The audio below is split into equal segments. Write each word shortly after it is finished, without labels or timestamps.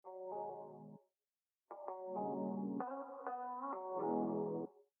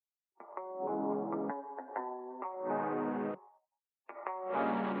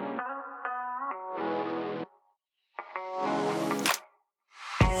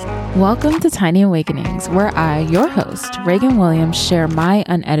Welcome to Tiny Awakenings, where I, your host, Reagan Williams, share my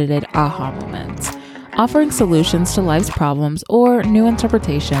unedited aha moments, offering solutions to life's problems or new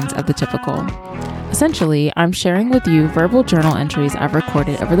interpretations of the typical. Essentially, I'm sharing with you verbal journal entries I've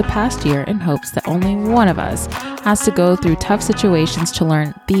recorded over the past year in hopes that only one of us has to go through tough situations to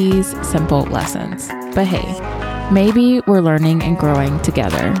learn these simple lessons. But hey, maybe we're learning and growing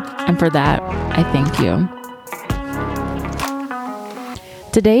together, and for that, I thank you.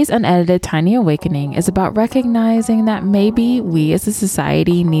 Today's unedited Tiny Awakening is about recognizing that maybe we as a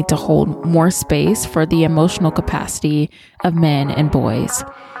society need to hold more space for the emotional capacity of men and boys.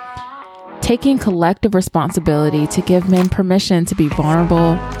 Taking collective responsibility to give men permission to be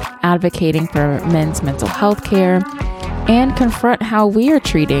vulnerable, advocating for men's mental health care, and confront how we are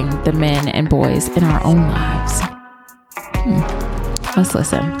treating the men and boys in our own lives. Let's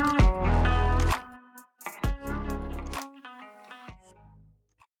listen.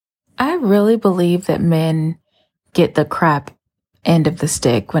 I really believe that men get the crap end of the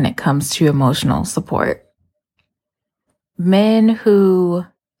stick when it comes to emotional support. Men who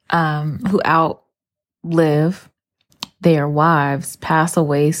outlive their wives pass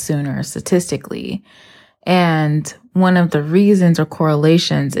away sooner statistically. And one of the reasons or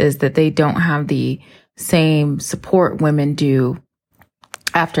correlations is that they don't have the same support women do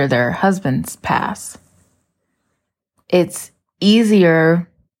after their husbands pass. It's easier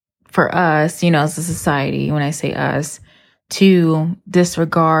for us, as a society, when I say us, to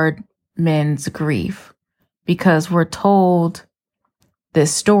disregard men's grief because we're told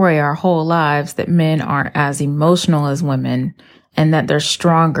this story our whole lives that men aren't as emotional as women and that they're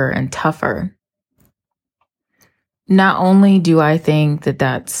stronger and tougher. Not only do I think that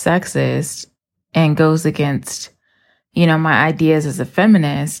that's sexist and goes against, my ideas as a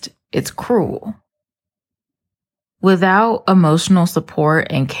feminist, it's cruel. Without emotional support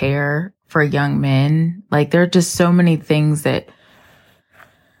and care for young men, there are just so many things that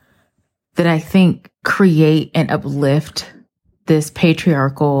I think create and uplift this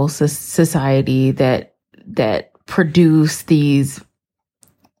patriarchal society that produce these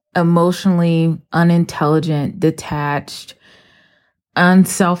emotionally unintelligent, detached,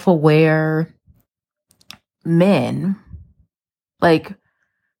 unself-aware men.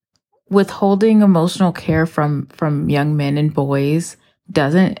 Withholding emotional care from young men and boys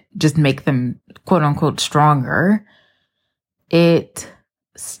doesn't just make them quote unquote stronger. It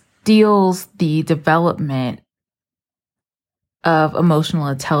steals the development of emotional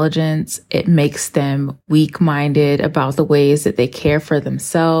intelligence. It makes them weak-minded about the ways that they care for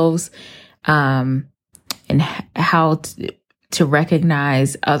themselves, and how to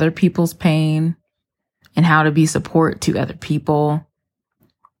recognize other people's pain and how to be support to other people.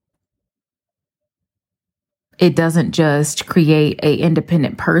 It doesn't just create an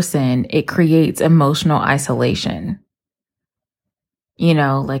independent person, it creates emotional isolation.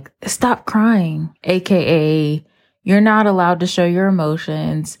 Stop crying, aka you're not allowed to show your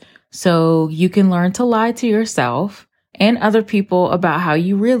emotions, so you can learn to lie to yourself and other people about how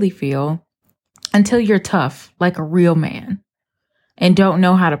you really feel until you're tough like a real man and don't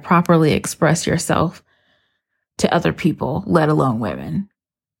know how to properly express yourself to other people, let alone women.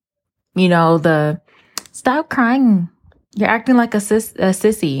 Stop crying. You're acting like a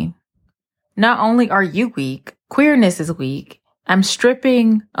sissy. Not only are you weak, queerness is weak. I'm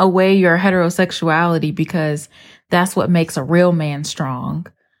stripping away your heterosexuality because that's what makes a real man strong.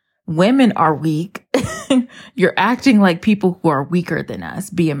 Women are weak. You're acting like people who are weaker than us.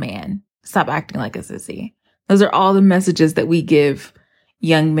 Be a man. Stop acting like a sissy. Those are all the messages that we give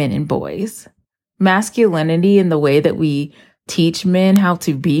young men and boys. Masculinity and the way that we teach men how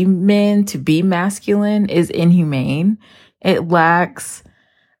to be men, to be masculine, is inhumane. It lacks,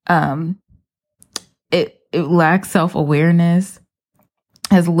 it lacks self-awareness,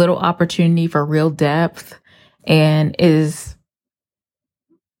 has little opportunity for real depth, and is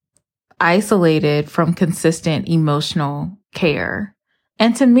isolated from consistent emotional care.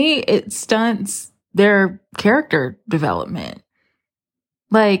 And to me, it stunts their character development.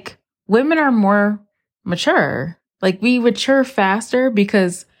 Women are more mature. We mature faster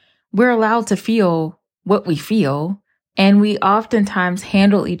because we're allowed to feel what we feel, and we oftentimes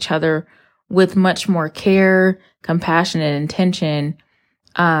handle each other with much more care, compassion, and intention.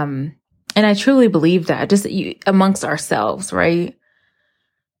 And I truly believe that just amongst ourselves, right?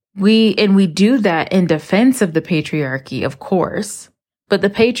 We do that in defense of the patriarchy, of course, but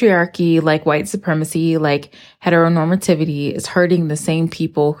the patriarchy, like white supremacy, like heteronormativity, is hurting the same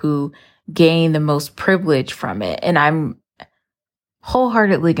people who gain the most privilege from it. And I'm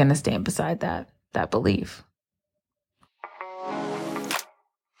wholeheartedly going to stand beside that belief.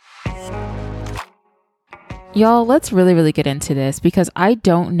 Y'all, let's really get into this because I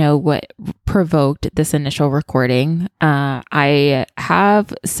don't know what provoked this initial recording. I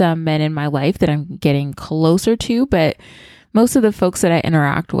have some men in my life that I'm getting closer to, but most of the folks that I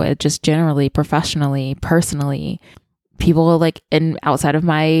interact with, just generally, professionally, personally, people like outside of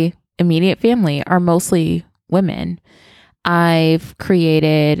my immediate family are mostly women. I've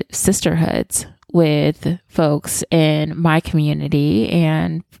created sisterhoods with folks in my community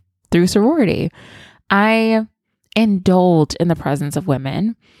and through sorority. I indulge in the presence of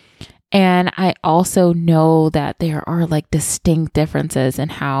women. And I also know that there are like distinct differences in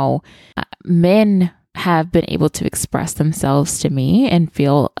how men have been able to express themselves to me and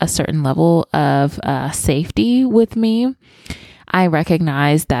feel a certain level of safety with me. I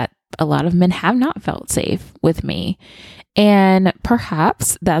recognize that a lot of men have not felt safe with me. And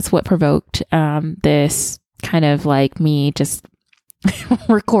perhaps that's what provoked this kind of like me just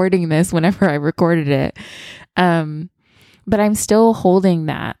recording this whenever I recorded it. But I'm still holding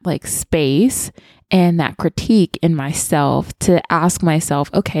that like space and that critique in myself to ask myself,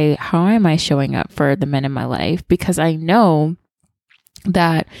 okay, how am I showing up for the men in my life? Because I know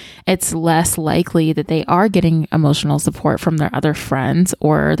that it's less likely that they are getting emotional support from their other friends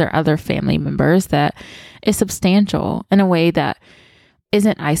or their other family members that is substantial in a way that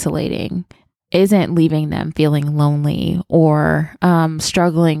isn't isolating, isn't leaving them feeling lonely or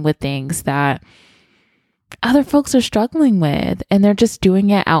struggling with things that other folks are struggling with, and they're just doing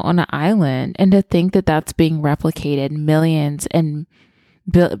it out on an island. And to think that that's being replicated millions and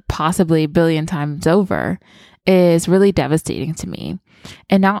possibly a billion times over is really devastating to me.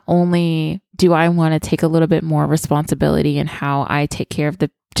 And not only do I want to take a little bit more responsibility in how I take care of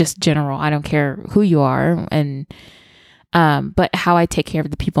the just general, I don't care who you are, and but how I take care of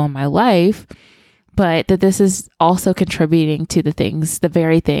the people in my life, but that this is also contributing to the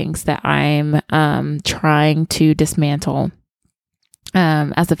very things that I'm trying to dismantle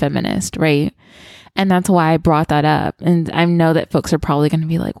as a feminist, right? And that's why I brought that up. And I know that folks are probably going to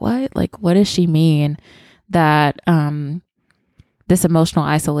be like, what? Like, what does she mean that this emotional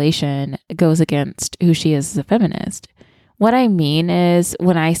isolation goes against who she is as a feminist? What I mean is,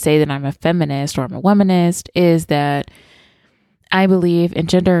 when I say that I'm a feminist or I'm a womanist, is that I believe in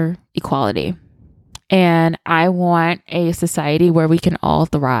gender equality. And I want a society where we can all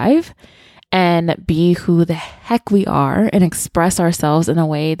thrive and be who the heck we are and express ourselves in a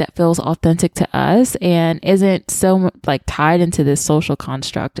way that feels authentic to us and isn't so like tied into this social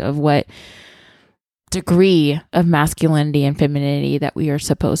construct of what degree of masculinity and femininity that we are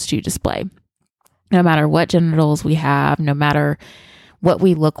supposed to display. No matter what genitals we have, no matter what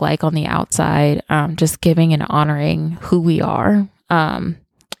we look like on the outside, just giving and honoring who we are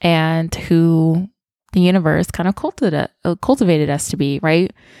and who the universe kind of cultivated us to be,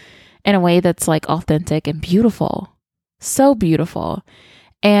 right? In a way that's like authentic and beautiful. So beautiful.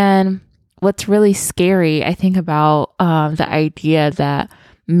 And what's really scary, I think, about the idea that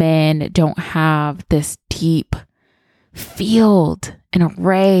men don't have this deep field and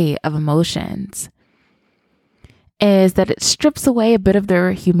array of emotions is that it strips away a bit of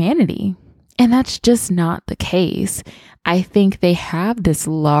their humanity. And that's just not the case. I think they have this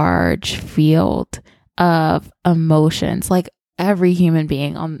large field of emotions, like every human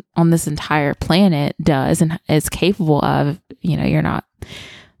being on this entire planet does and is capable of. You know, you're not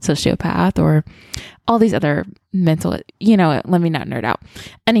sociopath or all these other mental, let me not nerd out.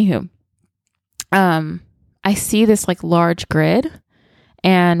 Anywho, I see this like large grid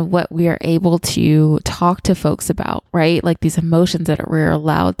and what we are able to talk to folks about, right? Like these emotions that we're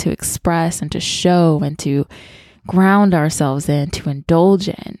allowed to express and to show and to ground ourselves in, to indulge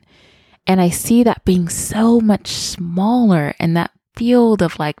in. And I see that being so much smaller, and that field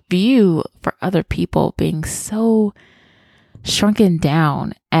of like view for other people being so shrunken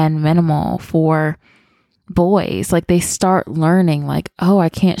down and minimal for boys. Like they start learning like, oh, I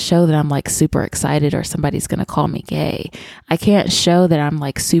can't show that I'm like super excited or somebody's going to call me gay. I can't show that I'm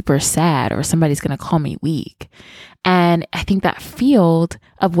like super sad or somebody's going to call me weak. And I think that field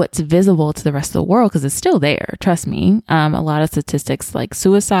of what's visible to the rest of the world, because it's still there, trust me. A lot of statistics like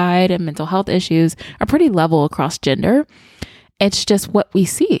suicide and mental health issues are pretty level across gender. It's just what we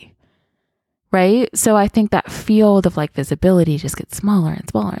see, right? So I think that field of like visibility just gets smaller and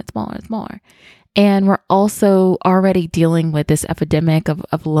smaller and smaller and smaller. And we're also already dealing with this epidemic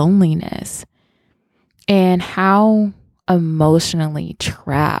of loneliness and how emotionally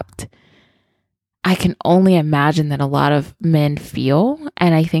trapped I can only imagine that a lot of men feel.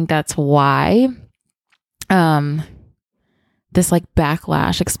 And I think that's why this like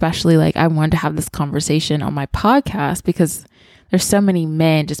backlash, especially like I wanted to have this conversation on my podcast, because there's so many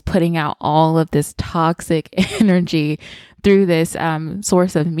men just putting out all of this toxic energy through this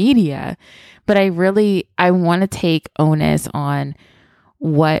source of media. But I want to take onus on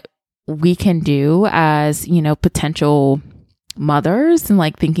what we can do as, potential mothers, and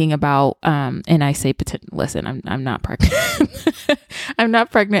like thinking about, and I say, listen, I'm not pregnant. I'm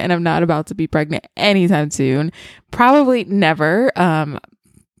not pregnant, and I'm not about to be pregnant anytime soon. Probably never.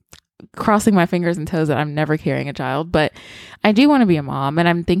 Crossing my fingers and toes that I'm never carrying a child, but I do want to be a mom. And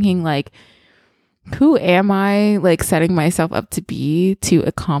I'm thinking, like, who am I, like, setting myself up to be to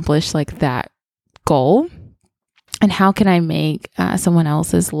accomplish like that goal? And how can I make someone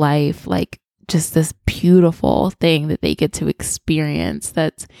else's life like just this beautiful thing that they get to experience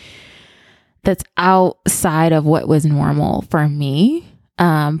that's outside of what was normal for me,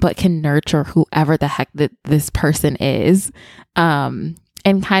 but can nurture whoever the heck that this person is, and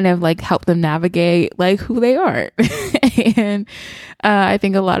kind of like help them navigate like who they are. And I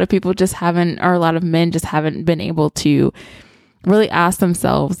think a lot of people a lot of men just haven't been able to really ask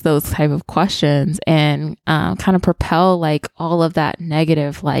themselves those type of questions, and kind of propel like all of that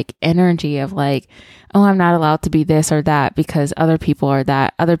negative like energy of like, oh, I'm not allowed to be this or that because other people are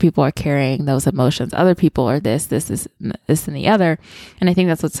that, other people are carrying those emotions, other people are this and the other. And I think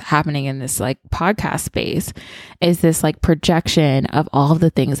that's what's happening in this like podcast space, is this like projection of all of the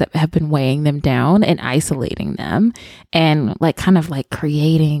things that have been weighing them down and isolating them, and like kind of like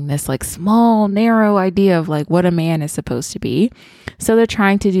creating this like small narrow idea of like what a man is supposed to be. So they're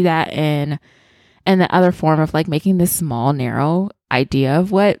trying to do that in the other form of like making this small narrow idea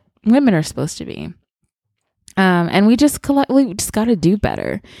of what women are supposed to be. And we just got to do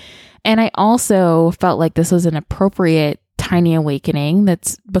better. And I also felt like this was an appropriate tiny awakening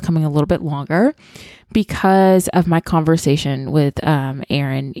that's becoming a little bit longer because of my conversation with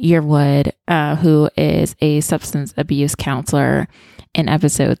Aaron Yearwood, who is a substance abuse counselor in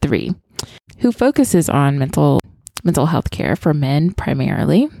episode 3, who focuses on mental health care for men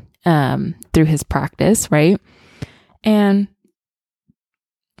primarily through his practice, right? And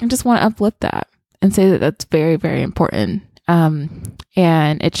I just want to uplift that and say that that's very, very important.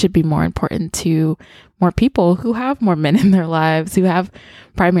 And it should be more important to more people who have more men in their lives, who have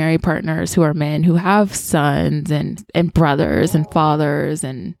primary partners who are men, who have sons and brothers and fathers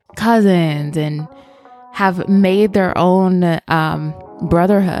and cousins, and have made their own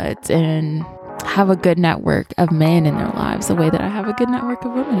brotherhoods and have a good network of men in their lives the way that I have a good network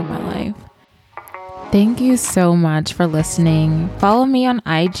of women in my life. Thank you so much for listening. Follow me on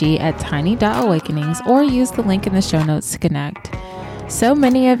IG at tiny.awakenings, or use the link in the show notes to connect. So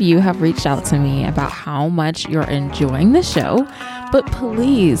many of you have reached out to me about how much you're enjoying the show, but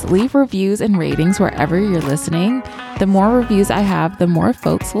please leave reviews and ratings wherever you're listening. The more reviews I have, the more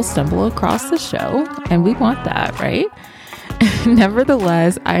folks will stumble across the show, and we want that, right?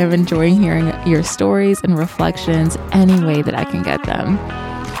 Nevertheless, I am enjoying hearing your stories and reflections any way that I can get them.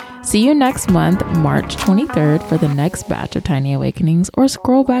 See you next month, March 23rd, for the next batch of Tiny Awakenings, or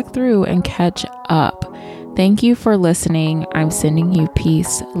scroll back through and catch up. Thank you for listening. I'm sending you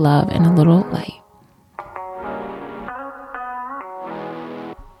peace, love, and a little light.